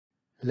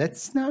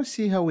Let's now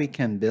see how we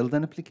can build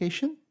an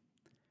application,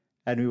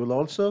 and we will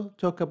also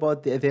talk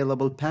about the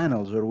available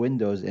panels or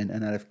windows in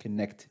nRF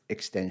Connect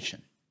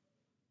extension.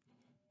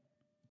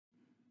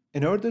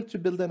 In order to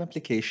build an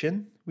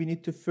application, we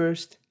need to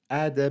first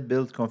add a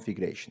build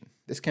configuration.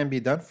 This can be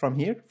done from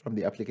here, from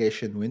the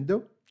application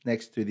window,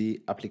 next to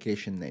the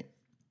application name.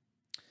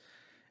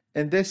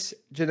 In this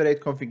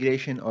generate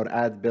configuration or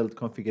add build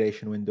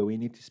configuration window, we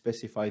need to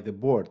specify the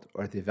board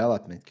or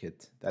development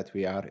kit that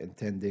we are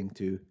intending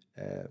to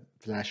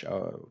flash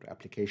our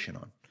application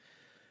on.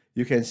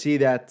 You can see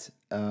that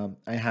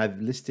I have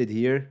listed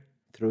here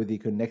through the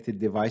connected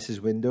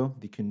devices window,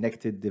 the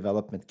connected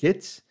development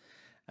kits.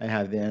 I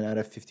have the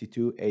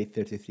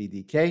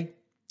nRF52833DK,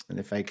 and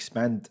if I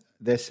expand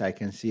this, I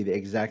can see the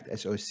exact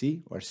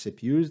SoC or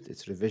SIP used,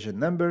 its revision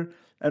number,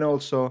 and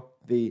also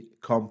the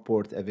COM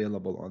port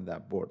available on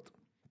that board.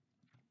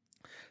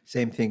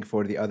 Same thing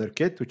for the other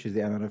kit, which is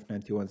the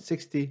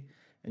nRF9160,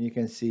 and you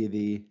can see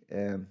the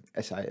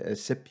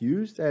SIP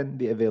used and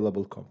the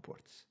available COM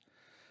ports.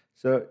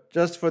 So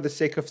just for the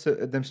sake of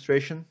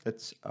demonstration,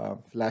 let's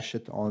flash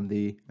it on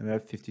the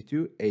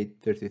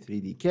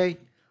nRF52833DK.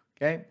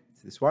 Okay,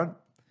 it's this one.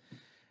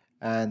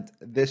 And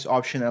this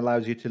option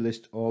allows you to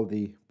list all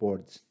the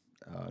boards,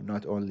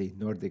 not only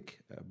Nordic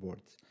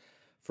boards.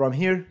 From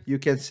here, you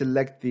can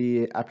select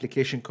the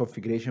application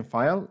configuration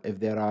file if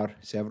there are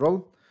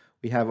several.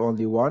 We have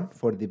only one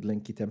for the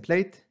Blinky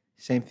template.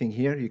 Same thing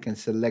here, you can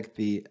select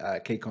the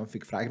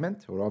kconfig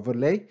fragment or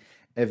overlay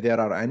if there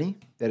are any.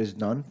 There is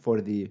none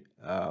for the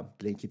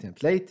Blinky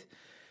template.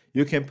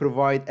 You can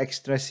provide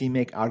extra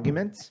CMake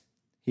arguments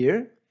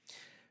here.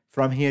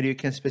 From here, you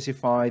can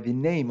specify the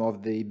name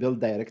of the build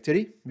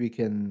directory. We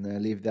can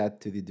leave that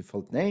to the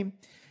default name.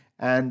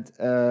 And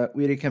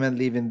we recommend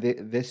leaving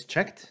this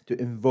checked to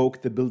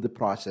invoke the build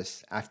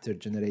process after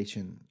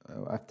generating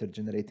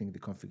the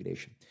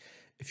configuration.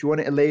 If you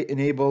want to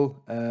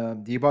enable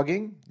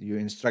debugging, you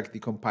instruct the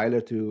compiler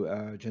to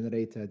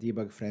generate a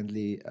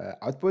debug-friendly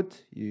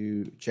output.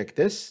 You check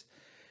this.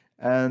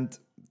 And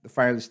the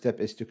final step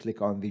is to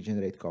click on the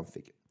generate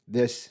config.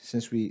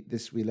 Since we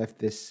left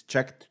this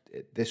checked,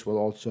 this will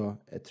also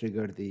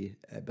trigger the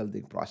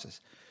building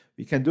process.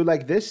 We can do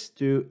like this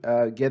to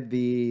get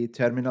the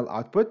terminal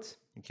output,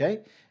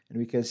 okay? And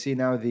we can see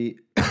now the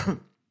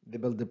the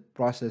build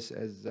process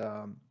is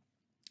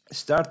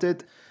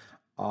started.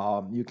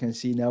 You can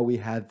see now we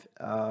have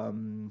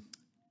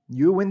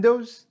new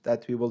windows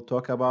that we will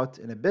talk about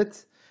in a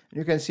bit. And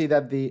you can see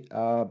that the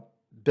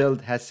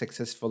build has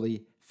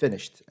successfully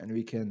finished, and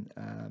we can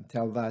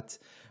tell that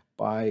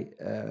by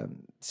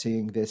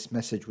seeing this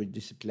message which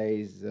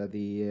displays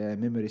the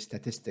memory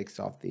statistics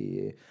of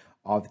the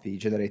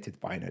generated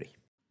binary.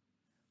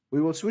 We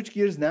will switch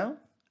gears now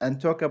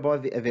and talk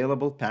about the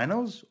available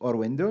panels or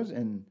windows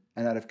in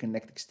nRF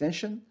Connect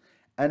extension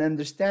and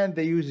understand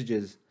the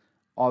usages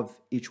of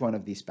each one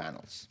of these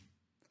panels.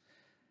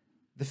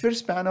 The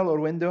first panel or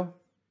window,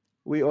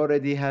 we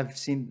already have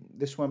seen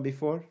this one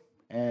before,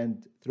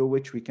 and through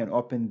which we can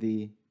open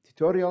the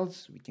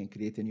tutorials. We can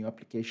create a new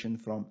application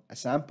from a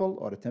sample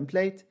or a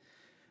template.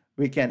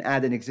 We can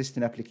add an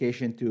existing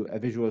application to a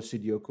Visual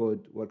Studio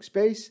Code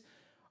workspace,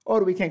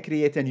 or we can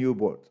create a new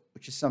board,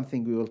 which is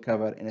something we will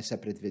cover in a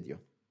separate video.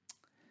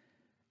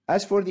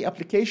 As for the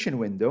application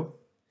window,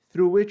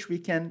 through which we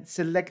can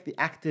select the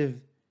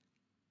active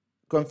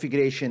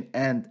configuration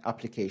and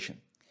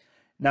application.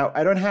 Now,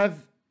 I don't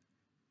have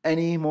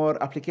any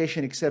more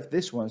application except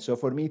this one. So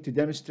for me to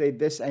demonstrate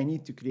this, I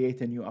need to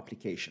create a new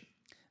application.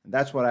 And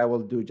that's what I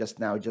will do just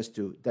now, just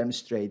to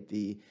demonstrate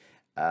the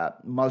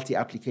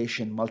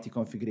multi-application,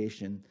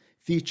 multi-configuration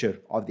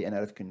feature of the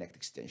nRF Connect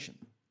extension.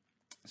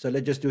 So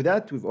let's just do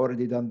that. We've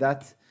already done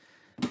that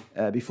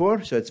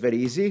before, so it's very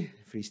easy.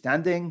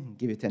 Freestanding,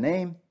 give it a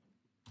name.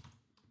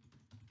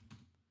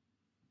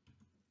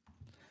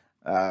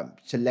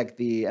 Select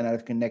the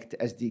nRF Connect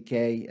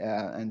SDK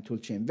and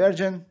toolchain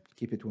version.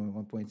 Keep it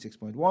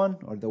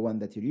 1.6.1 or the one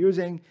that you're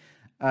using.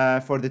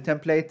 For the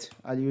template,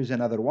 I'll use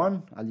another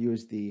one. I'll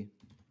use the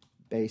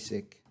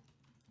basic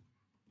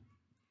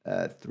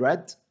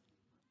thread,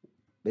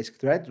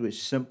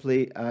 which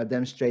simply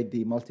demonstrate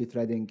the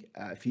multi-threading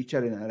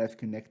feature in nRF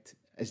Connect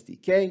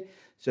SDK.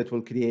 So it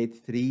will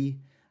create 3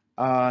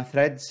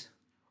 threads,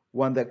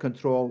 one that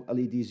control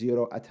LED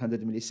 0 at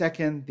 100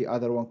 millisecond, the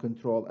other one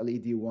control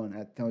LED 1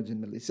 at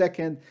 1000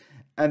 millisecond,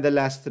 and the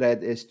last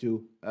thread is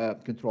to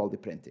control the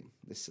printing.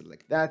 Let's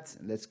select that,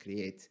 and let's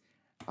create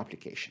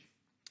application.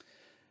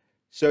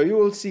 So you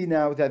will see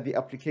now that the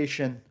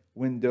application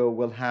window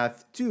will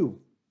have 2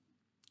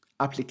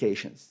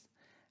 applications,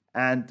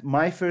 and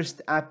my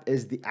first app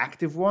is the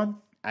active one.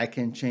 I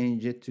can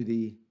change it to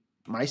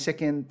my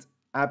second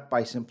app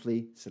by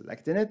simply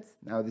selecting it.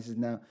 Now this is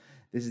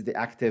the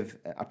active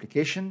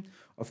application.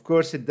 Of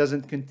course, it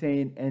doesn't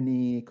contain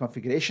any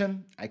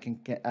configuration. I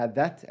can add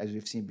that, as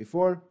we've seen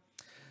before.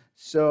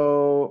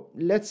 So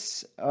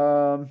let's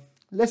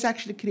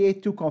actually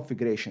create 2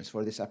 configurations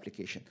for this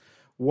application.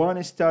 One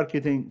is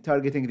targeting the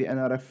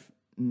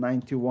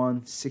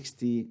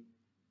nRF9160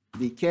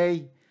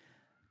 DK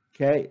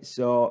Okay,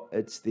 so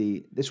it's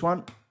this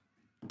one,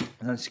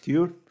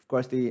 non-secure. Of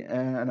course, the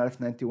nRF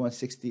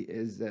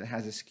 9160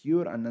 has a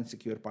secure and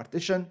non-secure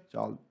partition. So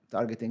I'll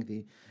targeting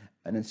the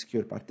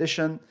non-secure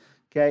partition.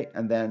 Okay,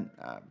 and then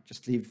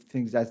just leave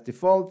things as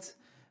default.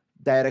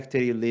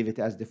 Directory, leave it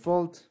as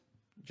default.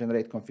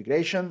 Generate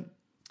configuration.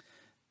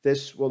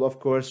 This will, of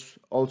course,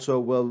 also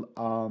will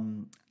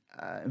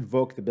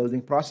invoke the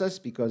building process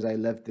because I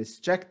left this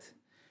checked.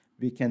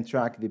 We can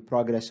track the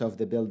progress of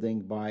the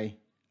building by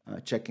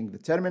checking the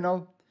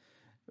terminal.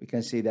 We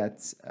can see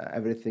that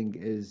everything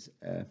is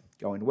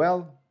going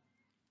well.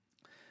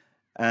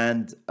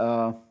 And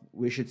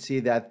we should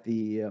see that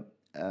the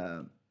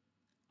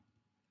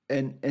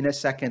in a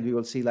second we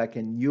will see like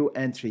a new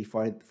entry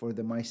for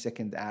the My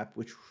Second app,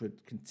 which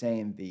should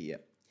contain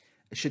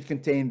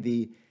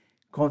the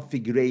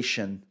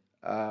configuration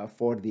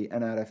for the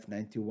nRF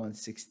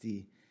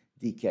 9160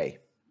 DK,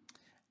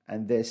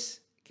 and this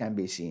can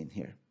be seen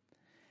here.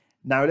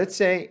 Now let's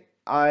say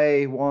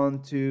I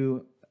want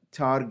to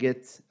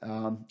target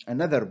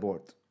another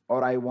board,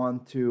 or I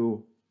want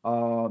to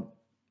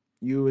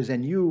use a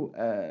new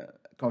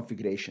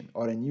configuration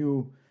or a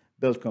new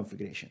build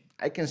configuration.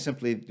 I can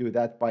simply do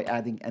that by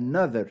adding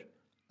another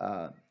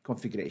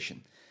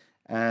configuration.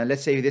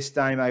 Let's say this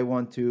time I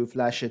want to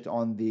flash it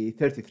on the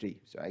 33.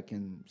 So I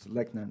can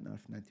select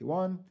nRF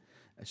 91,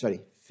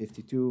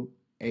 52,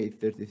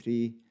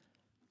 833,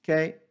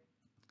 okay.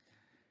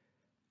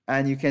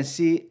 And you can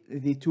see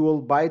the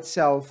tool by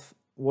itself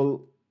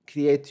will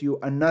create you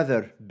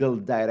another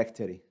build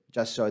directory,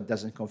 just so it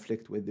doesn't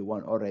conflict with the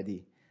one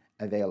already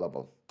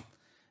available.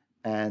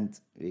 And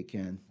we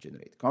can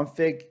generate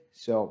config.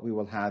 So we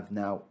will have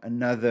now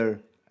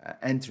another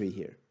entry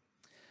here.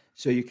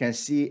 So you can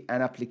see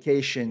an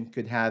application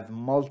could have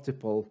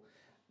multiple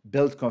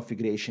build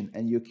configuration,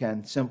 and you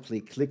can simply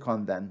click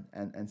on them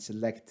and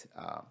select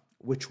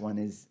which one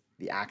is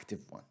the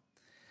active one.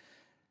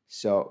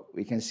 So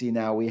we can see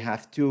now we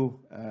have two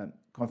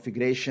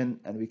configuration,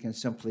 and we can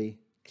simply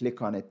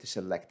click on it to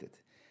select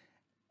it.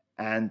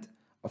 And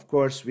of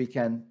course, we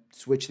can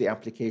switch the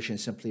application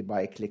simply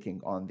by clicking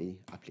on the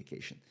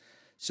application.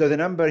 So the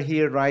number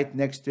here right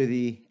next to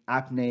the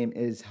app name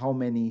is how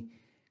many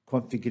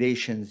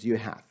configurations you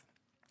have.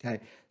 Okay,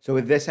 so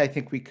with this, I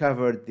think we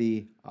covered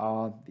the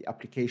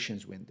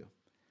applications window.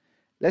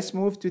 Let's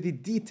move to the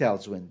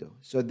details window.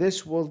 So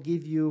this will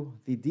give you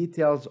the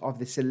details of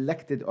the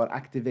selected or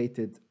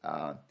activated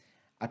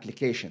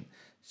application.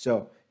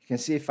 So you can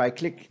see if I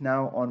click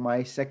now on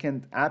My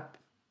Second app,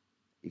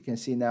 you can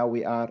see now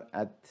we are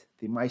at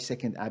the My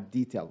Second app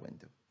detail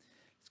window.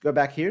 Let's go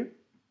back here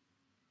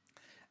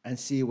and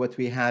see what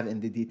we have in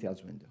the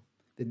details window.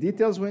 The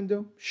details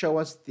window show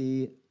us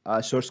the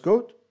source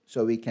code,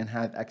 so we can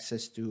have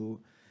access to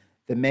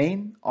the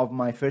main of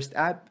my first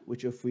app,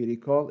 which, if we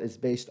recall, is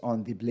based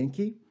on the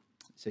Blinky.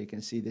 So you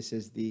can see this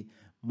is the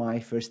My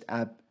First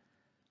app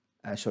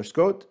source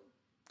code.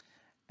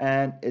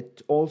 And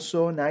it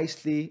also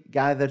nicely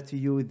gathered to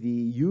you the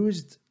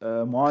used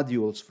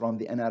modules from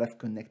the nRF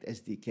Connect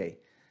SDK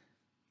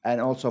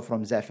and also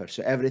from Zephyr.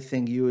 So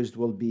everything used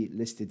will be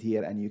listed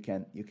here, and you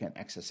can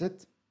access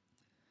it.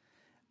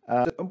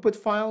 The input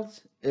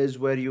files is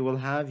where you will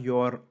have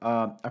your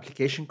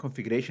application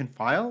configuration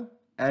file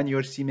and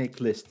your CMake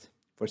list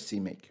for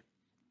CMake.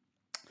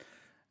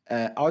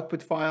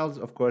 Output files,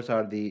 of course,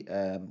 are the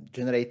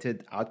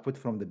generated output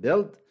from the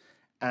build,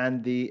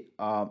 and the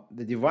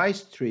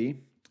device tree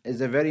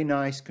is a very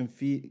nice,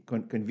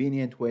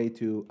 convenient way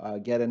to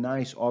get a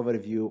nice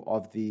overview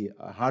of the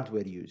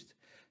hardware used.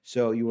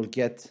 So you will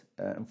get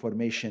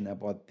information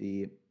about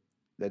the,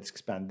 let's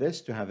expand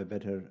this to have a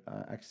better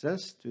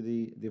access to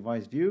the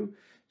device view.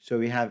 So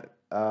we have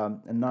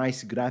a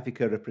nice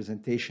graphical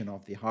representation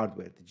of the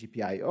hardware, the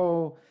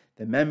GPIO,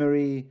 the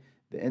memory,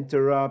 the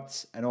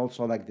interrupts, and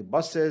also like the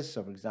buses.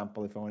 So for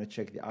example, if I want to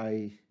check the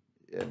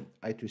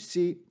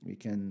I2C, we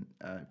can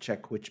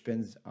check which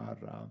pins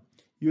are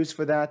used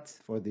for that,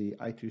 for the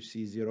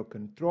I2C0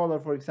 controller,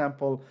 for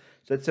example.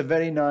 So it's a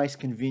very nice,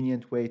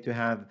 convenient way to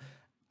have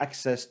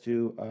access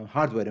to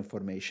hardware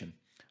information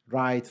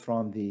right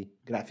from the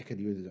graphical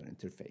user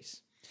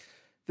interface.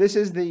 This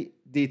is the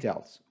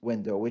details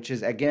window, which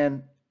is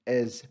again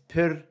is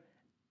per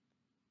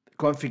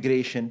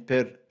configuration,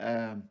 per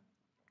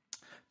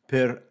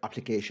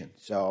application.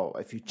 So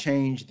if you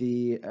change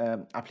the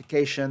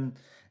application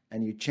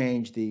and you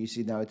change the, you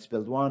see now it's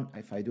build one.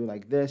 If I do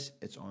like this,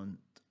 it's on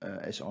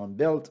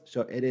build.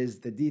 So it is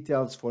the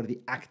details for the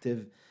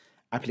active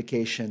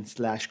application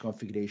 /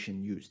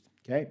 configuration used.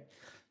 Okay,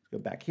 let's go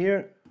back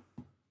here.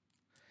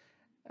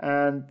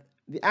 And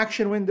the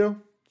action window.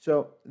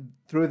 So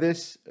through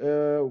this,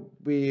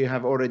 we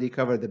have already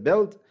covered the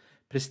build.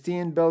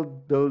 Pristine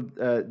build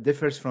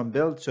differs from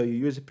build. So you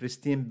use a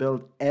pristine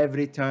build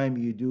every time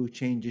you do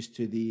changes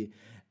to the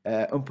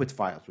input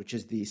files, which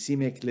is the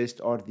CMake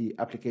list or the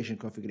application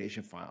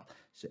configuration file.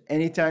 So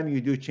anytime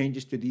you do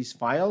changes to these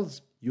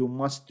files, you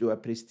must do a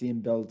pristine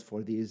build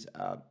for these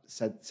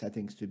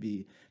settings to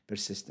be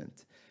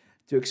persistent.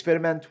 to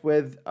experiment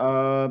with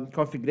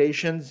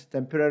configurations,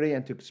 temporary,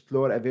 and to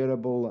explore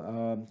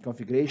available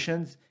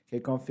configurations. Okay,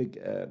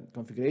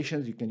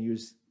 configurations, you can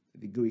use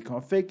the GUI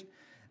config,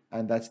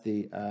 and that's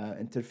the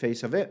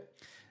interface of it.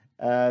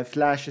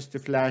 Flash is to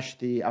flash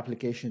the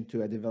application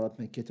to a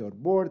development kit or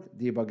board.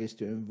 Debug is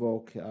to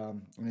invoke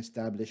and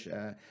establish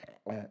a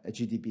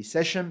GDB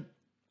session.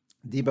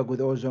 Debug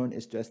with Ozone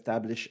is to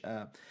establish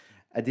a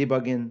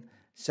debugging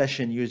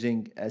session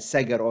using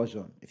Segar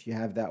Ozone, if you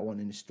have that one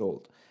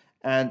installed.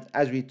 And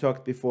as we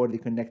talked before, the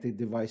connected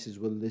devices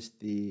will list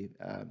the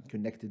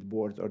connected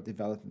boards or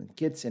development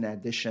kits. In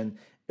addition,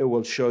 it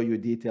will show you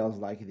details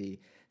like the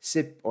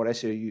SIP or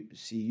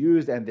SOC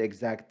used and the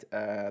exact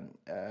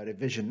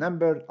revision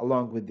number,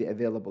 along with the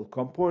available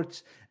COM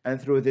ports.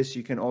 And through this,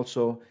 you can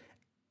also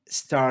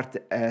start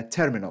a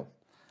terminal.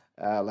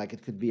 Like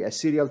it could be a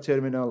serial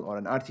terminal or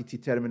an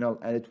RTT terminal,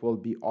 and it will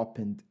be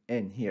opened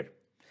in here.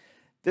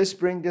 This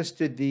brings us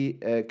to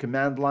the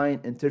command line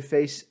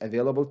interface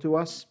available to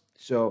us.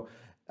 So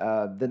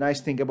the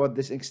nice thing about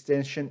this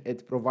extension,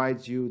 it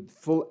provides you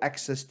full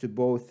access to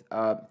both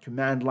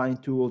command line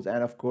tools,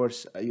 and of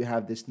course you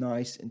have this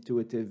nice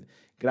intuitive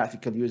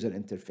graphical user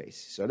interface.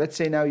 So let's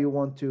say now you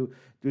want to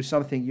do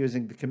something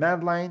using the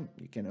command line.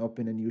 You can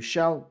open a new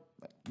shell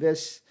like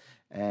this,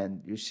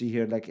 and you see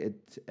here like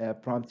it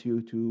prompts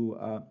you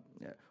to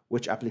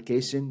which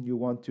application you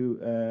want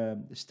to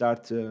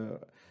start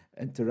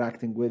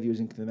interacting with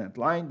using command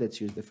line. Let's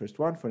use the first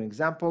one for an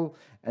example,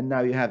 and now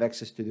you have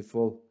access to the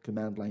full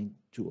command line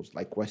tools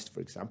like West,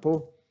 for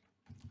example.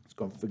 It's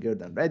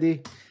configured and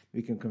ready.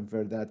 We can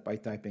convert that by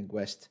typing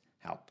West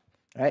help.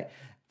 Right?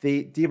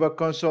 The debug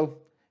console,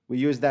 we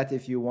use that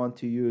if you want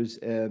to use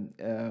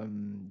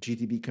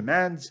GDB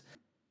commands.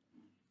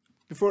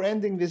 Before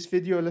ending this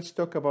video, let's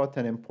talk about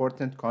an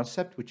important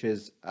concept, which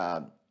is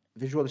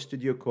Visual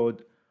Studio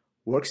Code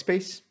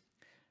workspace.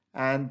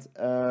 And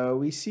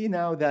we see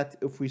now that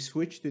if we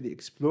switch to the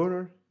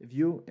Explorer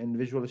view in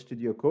Visual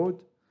Studio Code,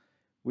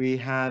 we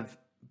have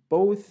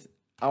both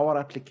our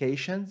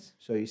applications.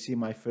 So you see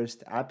my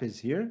first app is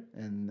here,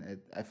 and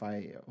if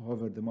I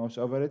hover the mouse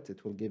over it,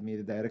 it will give me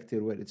the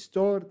directory where it's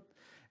stored.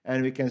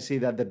 And we can see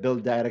that the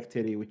build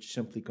directory, which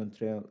simply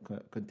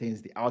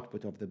contains the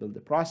output of the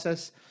builder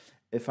process.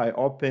 If I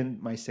open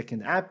my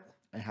second app,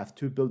 I have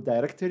two build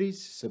directories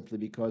simply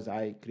because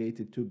I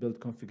created two build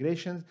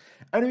configurations,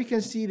 and we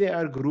can see they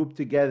are grouped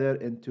together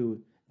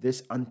into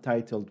this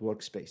untitled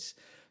workspace.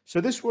 So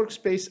this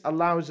workspace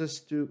allows us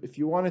to, if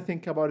you want to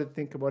think about it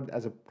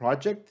as a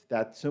project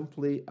that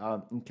simply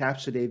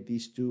encapsulates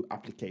these two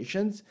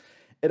applications.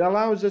 It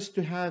allows us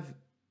to have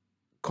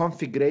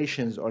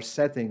configurations or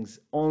settings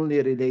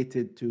only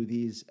related to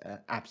these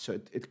apps. So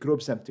it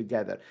groups them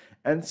together.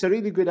 And it's a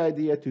really good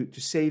idea to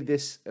save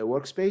this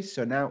workspace.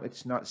 So now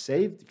it's not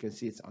saved. You can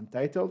see it's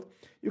untitled.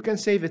 You can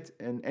save it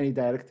in any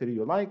directory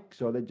you like.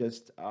 So let's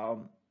just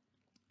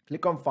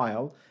click on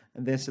File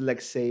and then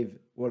select Save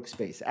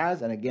Workspace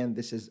As. And again,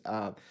 this is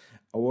a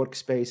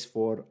workspace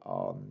for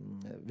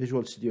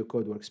Visual Studio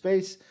Code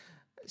workspace.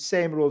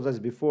 Same rules as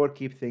before.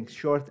 Keep things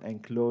short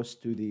and close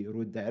to the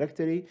root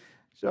directory.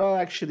 So I'll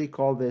actually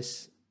call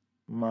this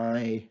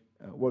my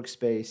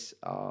workspace.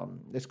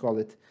 Let's call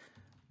it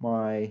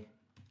my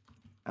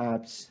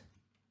apps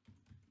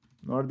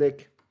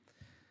Nordic,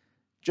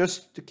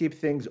 just to keep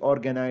things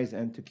organized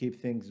and to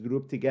keep things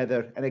grouped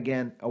together. And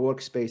again, a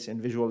workspace in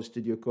Visual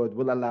Studio Code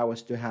will allow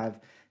us to have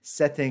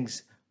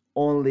settings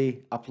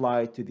only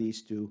apply to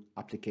these two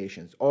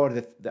applications, or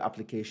the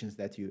applications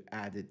that you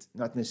added,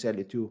 not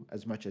necessarily two,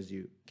 as much as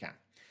you can.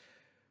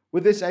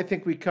 With this, I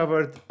think we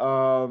covered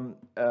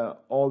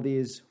all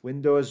these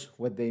windows,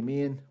 what they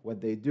mean,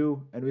 what they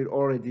do, and we're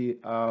already,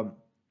 in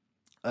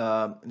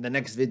the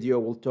next video,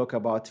 we'll talk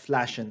about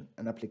flashing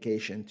an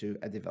application to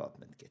a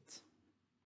development kit.